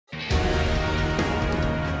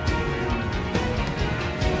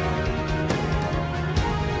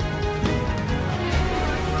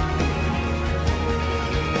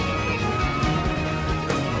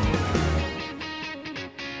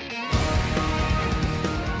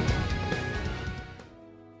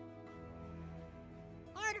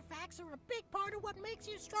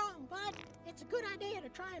strong, bud. It's a good idea to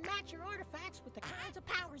try and match your artifacts with the kinds of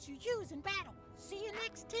powers you use in battle. See you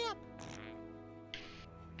next tip.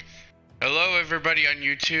 Hello everybody on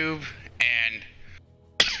YouTube, and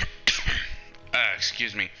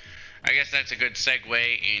excuse me. I guess that's a good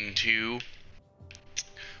segue into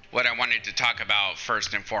what I wanted to talk about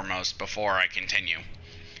first and foremost before I continue.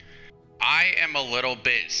 I am a little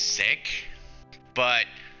bit sick, but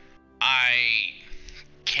I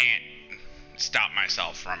can't stop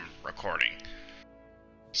myself from recording.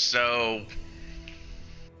 So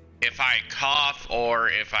if I cough or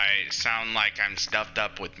if I sound like I'm stuffed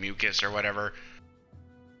up with mucus or whatever,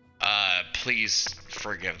 please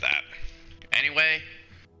forgive that. Anyway,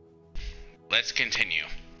 let's continue.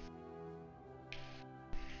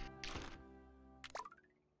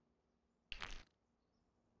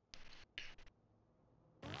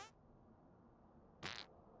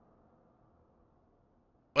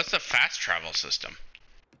 What's the fast travel system?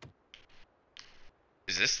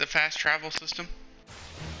 Is this the fast travel system?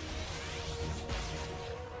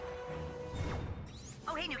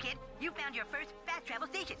 Oh, hey, new kid. You found your first fast travel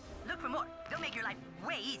station. Look for more. They'll make your life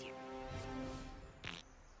way easier.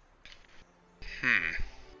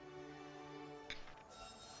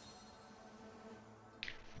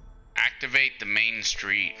 Activate the main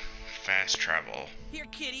street. Fast travel. Here,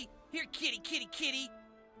 kitty. Here, kitty, kitty, kitty.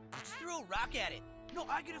 Just throw a rock at it. No,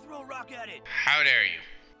 I gotta throw a rock at it. How dare you?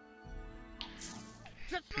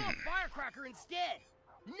 Just throw a firecracker instead.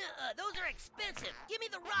 Nuh-uh, those are expensive. Give me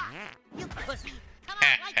the rock. You pussy. Come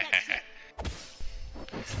on, like that shit.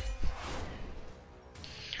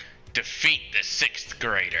 Defeat the 6th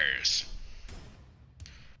graders.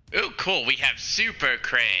 Ooh, cool. We have Super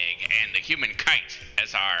Craig and the Human Kite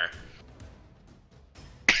as our...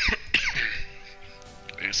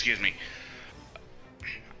 Excuse me.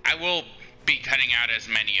 I will be cutting out as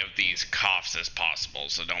many of these coughs as possible,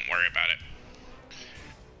 so don't worry about it.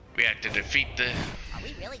 We have to defeat the... Are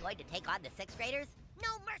we really going to take on the 6th graders?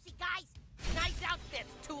 No mercy, guys. Nice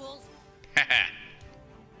outfits, tools.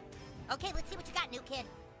 Okay, let's see what you got, new kid.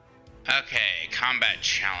 Okay, combat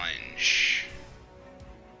challenge.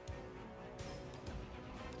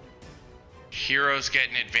 Heroes get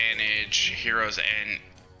an advantage. Heroes and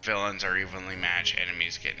villains are evenly matched.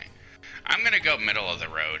 Enemies get it. I'm gonna go middle of the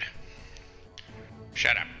road.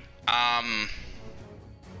 Shut up.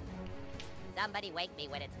 Somebody wake me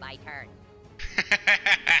when it's my turn.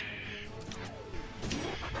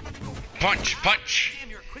 Punch, punch. Damn,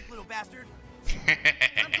 you're a quick little bastard.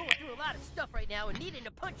 I'm going through a lot of stuff right now, and needing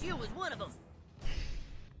to punch you is one of them.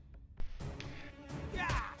 Yeah!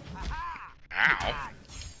 Aha! Ow.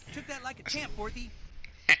 Took that like a champ, Forthy.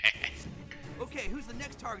 Okay, who's the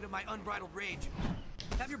next target of my unbridled rage?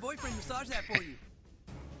 Have your boyfriend massage that for you.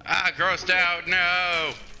 Ah, grossed out.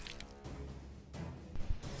 No.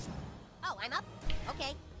 Oh, I'm up?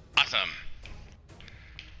 Okay. Awesome.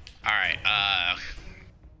 Alright,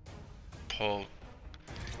 pull.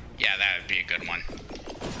 Yeah, that would be a good one.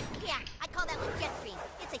 Yeah, I call that one jet stream.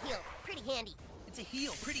 It's a heal. Pretty handy. It's a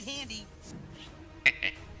heal. Pretty handy.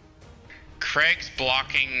 Craig's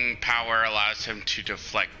blocking power allows him to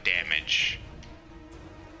deflect damage.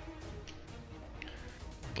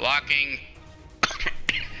 Blocking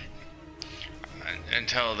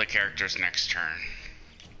until the character's next turn.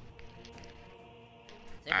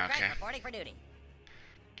 Super Okay. Craig reporting for duty.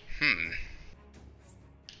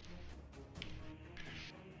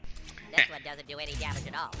 This one doesn't do any damage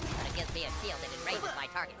at all, but it gives me a shield that enrages my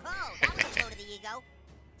target. Oh, that was a blow to the ego.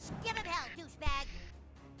 Give him hell, douchebag.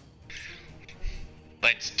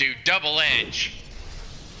 Let's do double edge.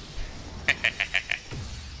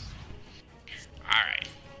 Alright,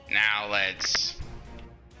 now let's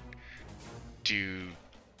do...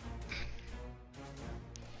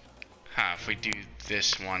 if we do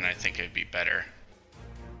this one, I think it'd be better.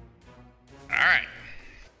 Alright.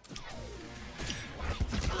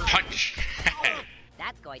 Punch!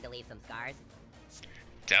 That's going to leave some scars.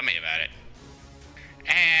 Tell me about it.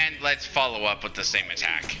 And let's follow up with the same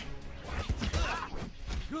attack.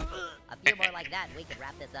 A few more like that and we could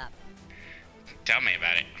wrap this up. Tell me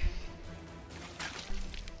about it.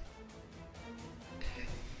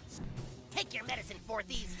 Take your medicine,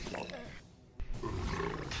 Forthies.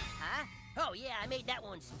 Huh? Oh, yeah, I made that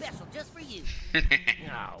one special just for you.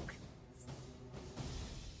 No.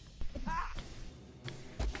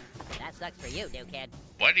 That sucks for you, new kid.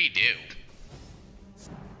 What'd he do?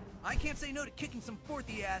 I can't say no to kicking some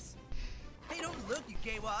Forthy ass. Hey, don't look, you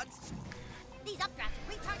gay wads. These updrafts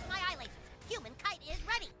recharge my eye lasers. Human Kite is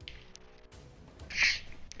ready.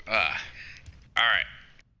 Alright.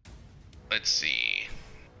 Let's see.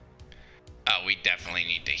 Oh, we definitely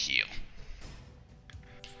need to heal.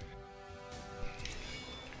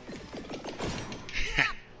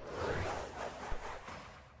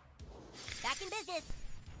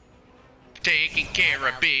 Taking care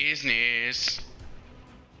of business.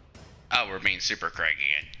 Oh, we're being super Craig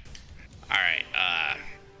again. Alright,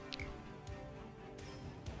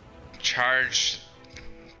 charge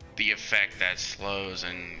the effect that slows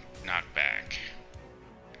and knock back.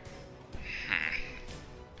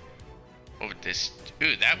 What would this...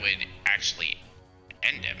 Ooh, that would actually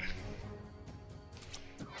end him.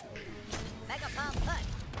 Mega Palm Punch.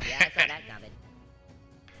 Yeah, I saw that coming.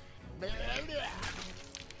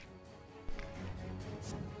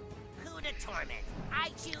 Who to torment? I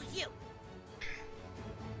choose you.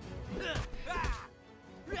 You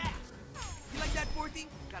like that, Forthy?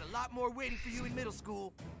 Got a lot more waiting for you in middle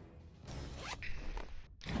school.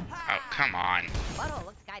 Oh, come on. Butthole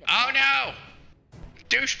looks kind of Oh no!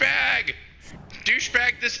 Douchebag!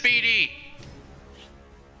 Douchebag the Speedy!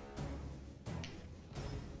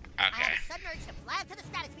 I Okay. have a sudden urge to fly up to the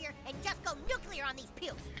stratosphere and just go nuclear on these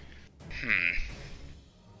pukes.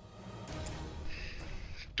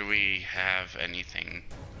 Do we have anything?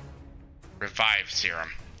 Revive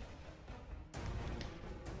serum.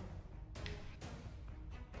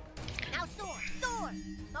 Now soar, soar!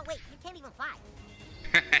 Oh wait, you can't even fly.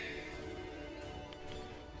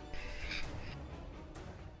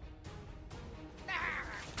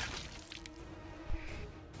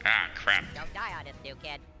 Ah, crap. Don't die on us, new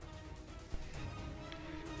kid.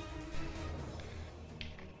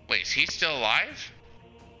 Wait, is he still alive?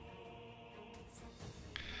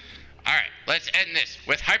 Alright, let's end this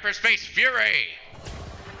with Hyperspace Fury!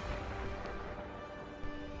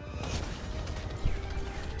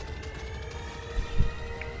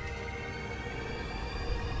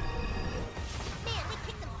 Man, we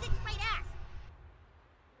kicked some sixth-grade ass.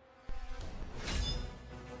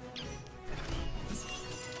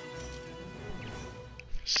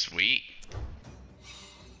 Sweet.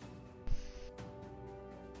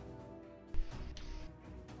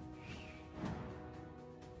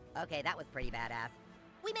 Okay, that was pretty badass.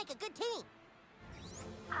 We make a good team.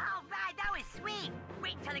 All right, that was sweet.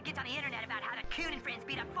 Wait until it gets on the internet about how the Coon and friends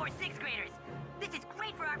beat up 4 6th graders. This is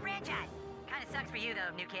great for our franchise. Kind of sucks for you,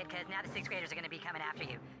 though, new kid, because now the 6th graders are going to be coming after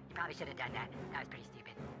you. You probably should have done that. That was pretty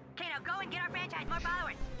stupid. Okay, now go and get our franchise more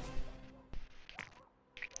followers.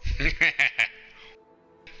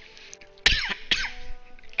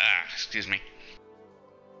 Excuse me.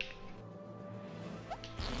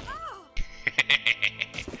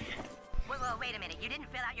 Whoa, wait a minute. You didn't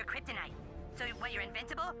fill out your kryptonite. So what, you're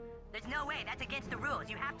invincible? There's no way. That's against the rules.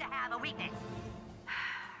 You have to have a weakness.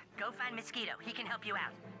 Go find Mosquito. He can help you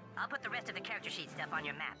out. I'll put the rest of the character sheet stuff on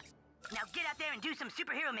your map. Now get out there and do some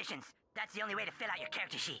superhero missions. That's the only way to fill out your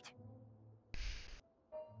character sheet.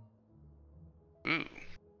 Ooh.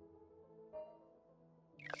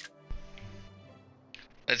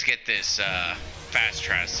 Let's get this fast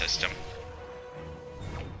trash system.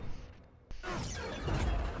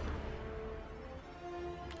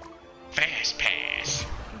 Fast pass.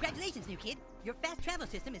 Congratulations, new kid. Your fast travel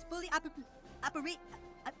system is fully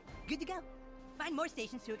good to go. Find more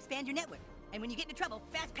stations to expand your network. And when you get into trouble,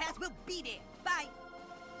 Fast Pass will be there. Bye.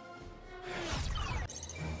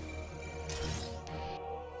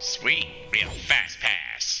 Sweet, real fast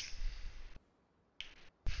pass.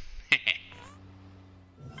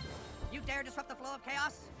 You dare disrupt the flow of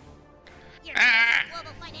chaos? Your Ah!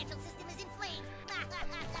 global financial system is in flames.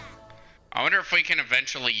 I wonder if we can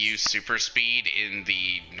eventually use super speed in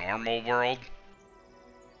the normal world.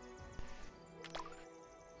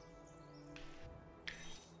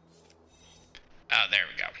 Oh, there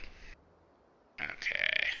we go.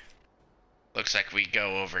 Okay. Looks like we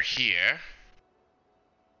go over here.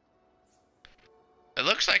 It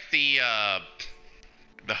looks like the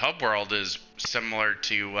hub world is similar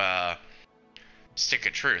to Stick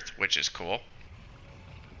of Truth, which is cool.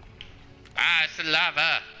 Ah, it's the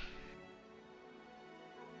lava.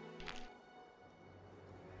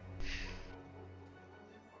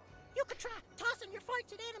 You could try tossing your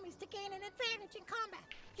farts at enemies to gain an advantage in combat.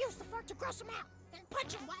 Use the fart to gross them out, then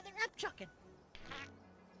punch them while they're up chucking.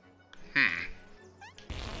 Ew.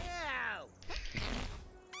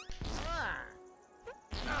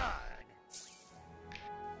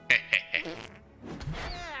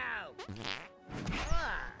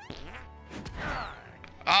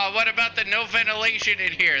 Oh, what about the no ventilation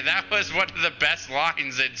in here? That was one of the best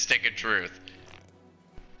lines in Stick of Truth.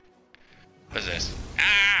 What's this?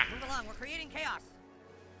 Ah! Move along, we're creating chaos.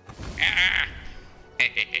 Ah!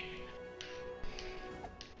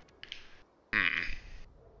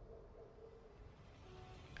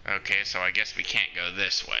 Okay, so I guess we can't go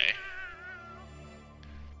this way.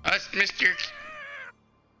 Us, Mr.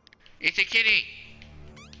 It's a kitty.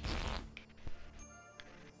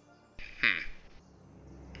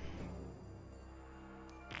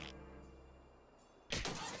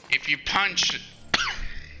 if you punch,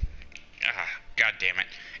 God damn it!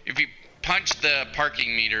 If you punch the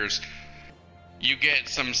parking meters, you get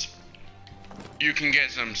some. You can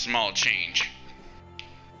get some small change.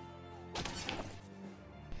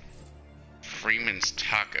 Freeman's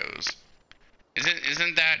Tacos.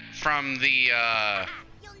 Isn't that from the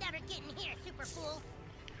You'll never get in here, super fool.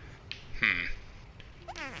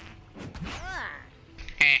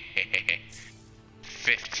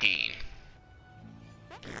 15.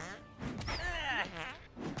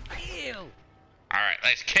 Ew. Alright,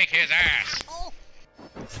 let's kick his ass. Oh.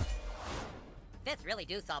 Fists really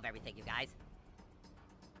do solve everything, you guys.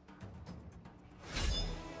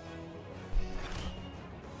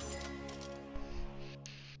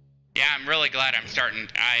 Yeah, I'm really glad I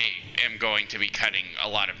am going to be cutting a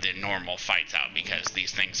lot of the normal fights out because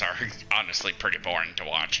these things are honestly pretty boring to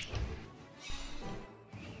watch.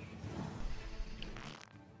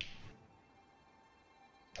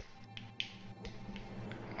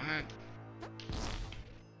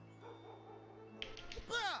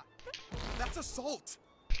 What? That's assault.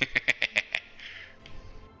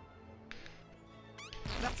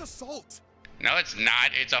 That's assault. No, it's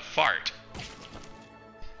not. It's a fart.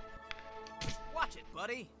 Watch it,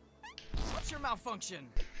 buddy. What's your malfunction?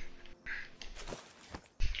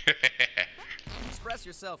 Express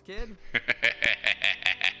yourself, kid.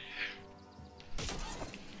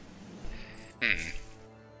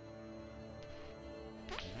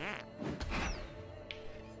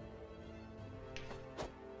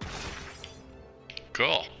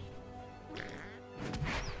 Cool.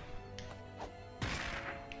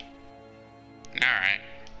 Alright.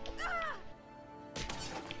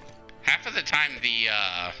 Half of the time the,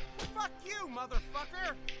 Fuck you,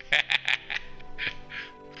 motherfucker.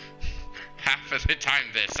 half of the time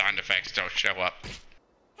the sound effects don't show up.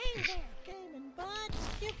 Hey there, gaming bud.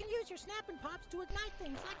 You can use your snapping pops to ignite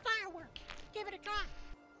things like fireworks. Give it a try.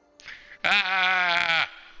 Ah!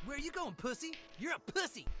 Where you going, pussy? You're a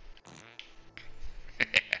pussy.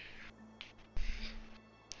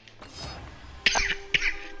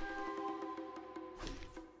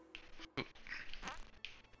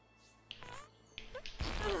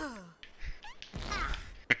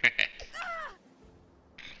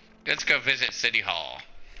 Let's go visit City Hall.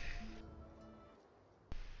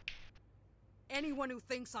 Anyone who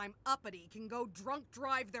thinks I'm uppity can go drunk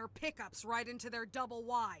drive their pickups right into their double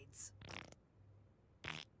wides.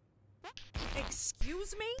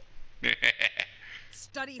 Excuse me?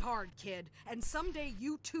 Study hard, kid, and someday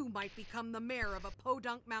you too might become the mayor of a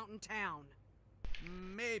podunk mountain town.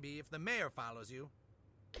 Maybe if the mayor follows you.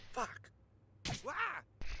 Fuck. Wah!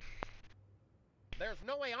 There's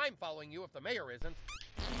no way I'm following you if the mayor isn't.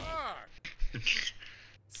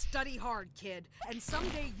 Study hard, kid, and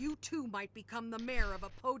someday you too might become the mayor of a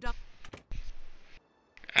podunk...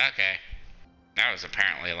 Okay. That was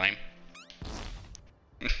apparently lame.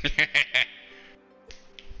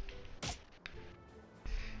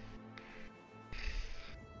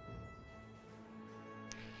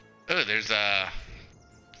 Oh, there's a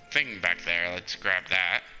thing back there. Let's grab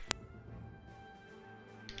that.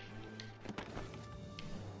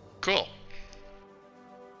 Cool.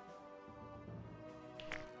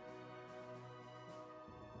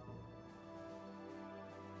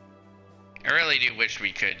 I really do wish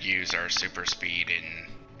we could use our super speed in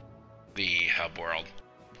the hub world.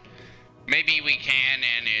 Maybe we can,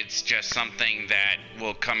 and it's just something that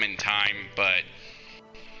will come in time, but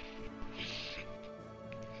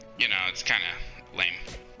you know, it's kind of lame.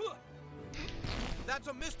 That's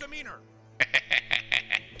a misdemeanor.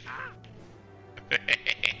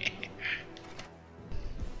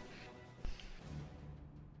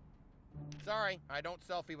 Sorry, I don't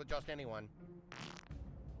selfie with just anyone.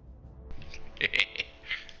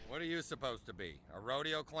 What are you supposed to be? A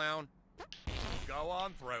rodeo clown? Go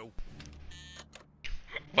on through.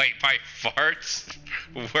 Wait, my farts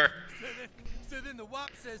were... So then the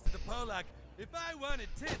wop says to the Polak, if I wanted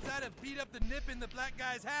tits, I'd have beat up the nip in the black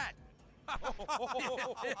guy's hat.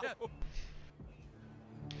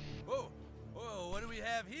 Whoa, whoa, what do we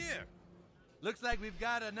have here? Looks like we've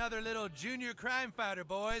got another little junior crime fighter,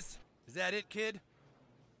 boys. Is that it, kid?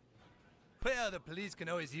 Well, the police can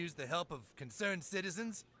always use the help of concerned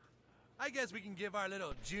citizens. I guess we can give our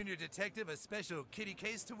little junior detective a special kitty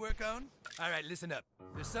case to work on. All right, listen up.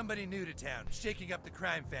 There's somebody new to town, shaking up the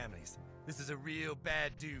crime families. This is a real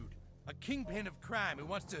bad dude. A kingpin of crime who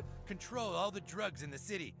wants to control all the drugs in the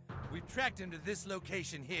city. We've tracked him to this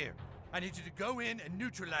location here. I need you to go in and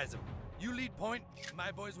neutralize him. You lead point,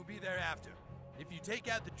 my boys will be there after. If you take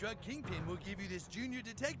out the drug kingpin, we'll give you this junior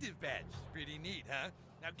detective badge. Pretty neat, huh?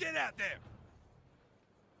 Now get out there!